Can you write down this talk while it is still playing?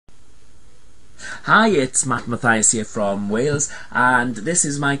Hi, it's Matt Mathias here from Wales, and this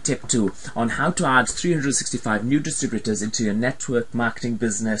is my tip 2 on how to add 365 new distributors into your network marketing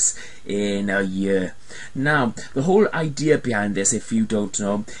business in a year. Now, the whole idea behind this, if you don't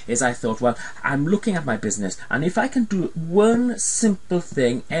know, is I thought, well, I'm looking at my business, and if I can do one simple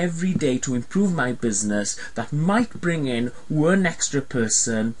thing every day to improve my business that might bring in one extra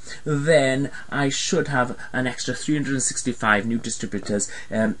person, then I should have an extra 365 new distributors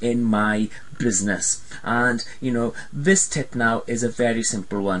in my business. And you know, this tip now is a very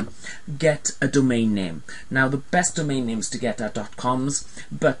simple one. Get a domain name. Now, the best domain names to get are .coms,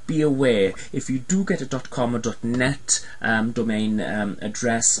 but be aware, if you do get a .com or .net domain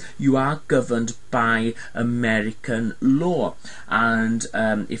address, you are governed by American law. And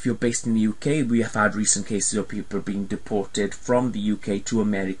if you're based in the UK, we have had recent cases of people being deported from the UK to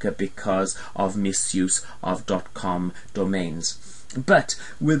America because of misuse of .com domains. But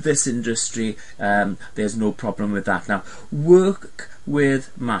with this industry, there's no problem with that. Now, work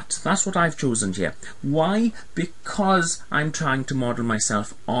with Matt. That's what I've chosen here. Why? Because I'm trying to model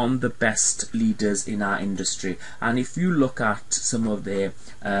myself on the best leaders in our industry. And if you look at some of their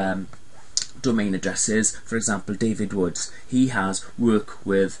domain addresses, for example, David Woods, he has work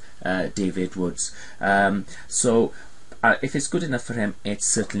with David Woods. So if it's good enough for him, it's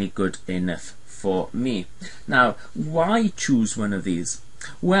certainly good enough for me. Now, why choose one of these?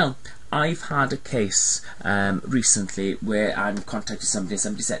 Well, I've had a case recently where I'm contacting somebody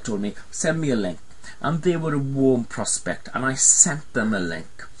told me, send me a link, and they were a warm prospect, and I sent them a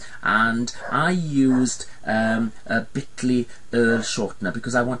link, and I used a bit.ly shortener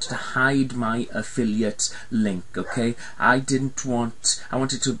because I wanted to hide my affiliate link. Okay, I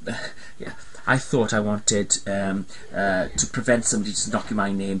wanted to I thought I wanted to prevent somebody just knocking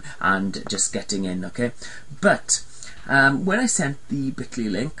my name and just getting in, okay? But when I sent the bit.ly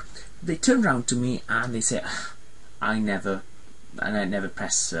link, they turned around to me and they said, I never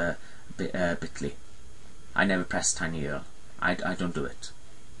press bit.ly. I never press tinyurl. I don't do it.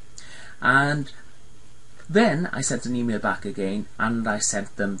 And then I sent an email back again and I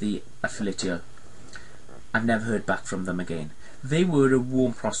sent them the affiliate URL. I've never heard back from them again. They were a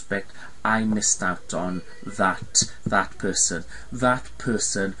warm prospect. I missed out on that person. That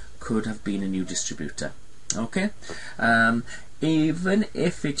person could have been a new distributor. Okay? Even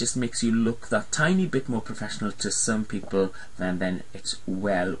if it just makes you look that tiny bit more professional to some people, then it's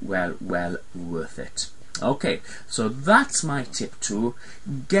well worth it. Okay, so that's my tip 2.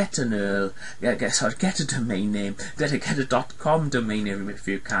 Get an URL, get a domain name, get a .com domain name if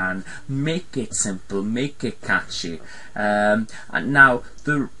you can. Make it simple, make it catchy. And now,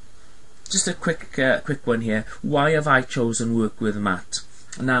 just a quick one here. Why have I chosen work with Matt?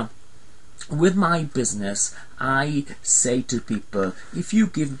 Now, with my business, I say to people, if you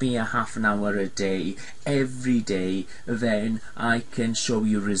give me a half an hour a day, every day, then I can show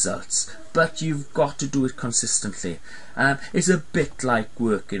you results. But you've got to do it consistently. It's a bit like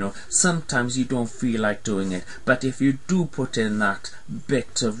work, you know. Sometimes you don't feel like doing it, but if you do put in that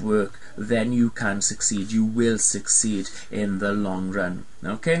bit of work, then you can succeed. You will succeed in the long run.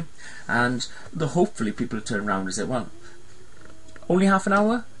 Okay? And hopefully people turn around and say, well, only half an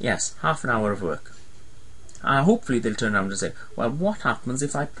hour? Yes, half an hour of work. Hopefully they'll turn around and say, well, what happens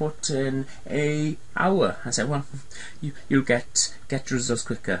if I put in an hour? I say, well, you'll get results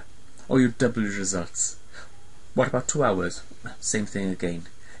quicker, or you double your results. What about 2 hours? Same thing again.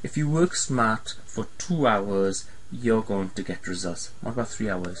 If you work smart for 2 hours, you're going to get results. What about 3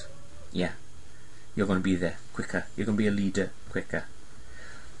 hours? Yeah, you're going to be there quicker. You're going to be a leader quicker.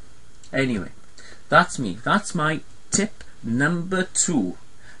 Anyway, that's me. That's my tip number 2.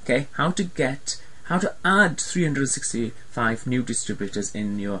 Okay, how to add 365 new distributors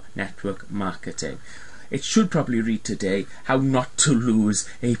in your network marketing. It should probably read today, how not to lose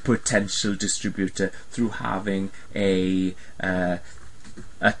a potential distributor through having a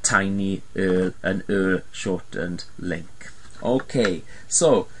tiny an shortened link. Okay,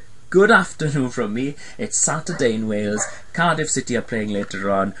 so good afternoon from me. It's Saturday in Wales. Cardiff City are playing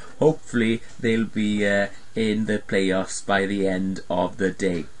later on. Hopefully they'll be in the playoffs by the end of the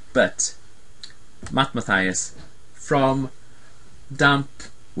day. But Matt Mathias from damp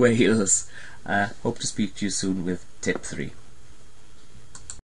Wales. Hope to speak to you soon with tip 3.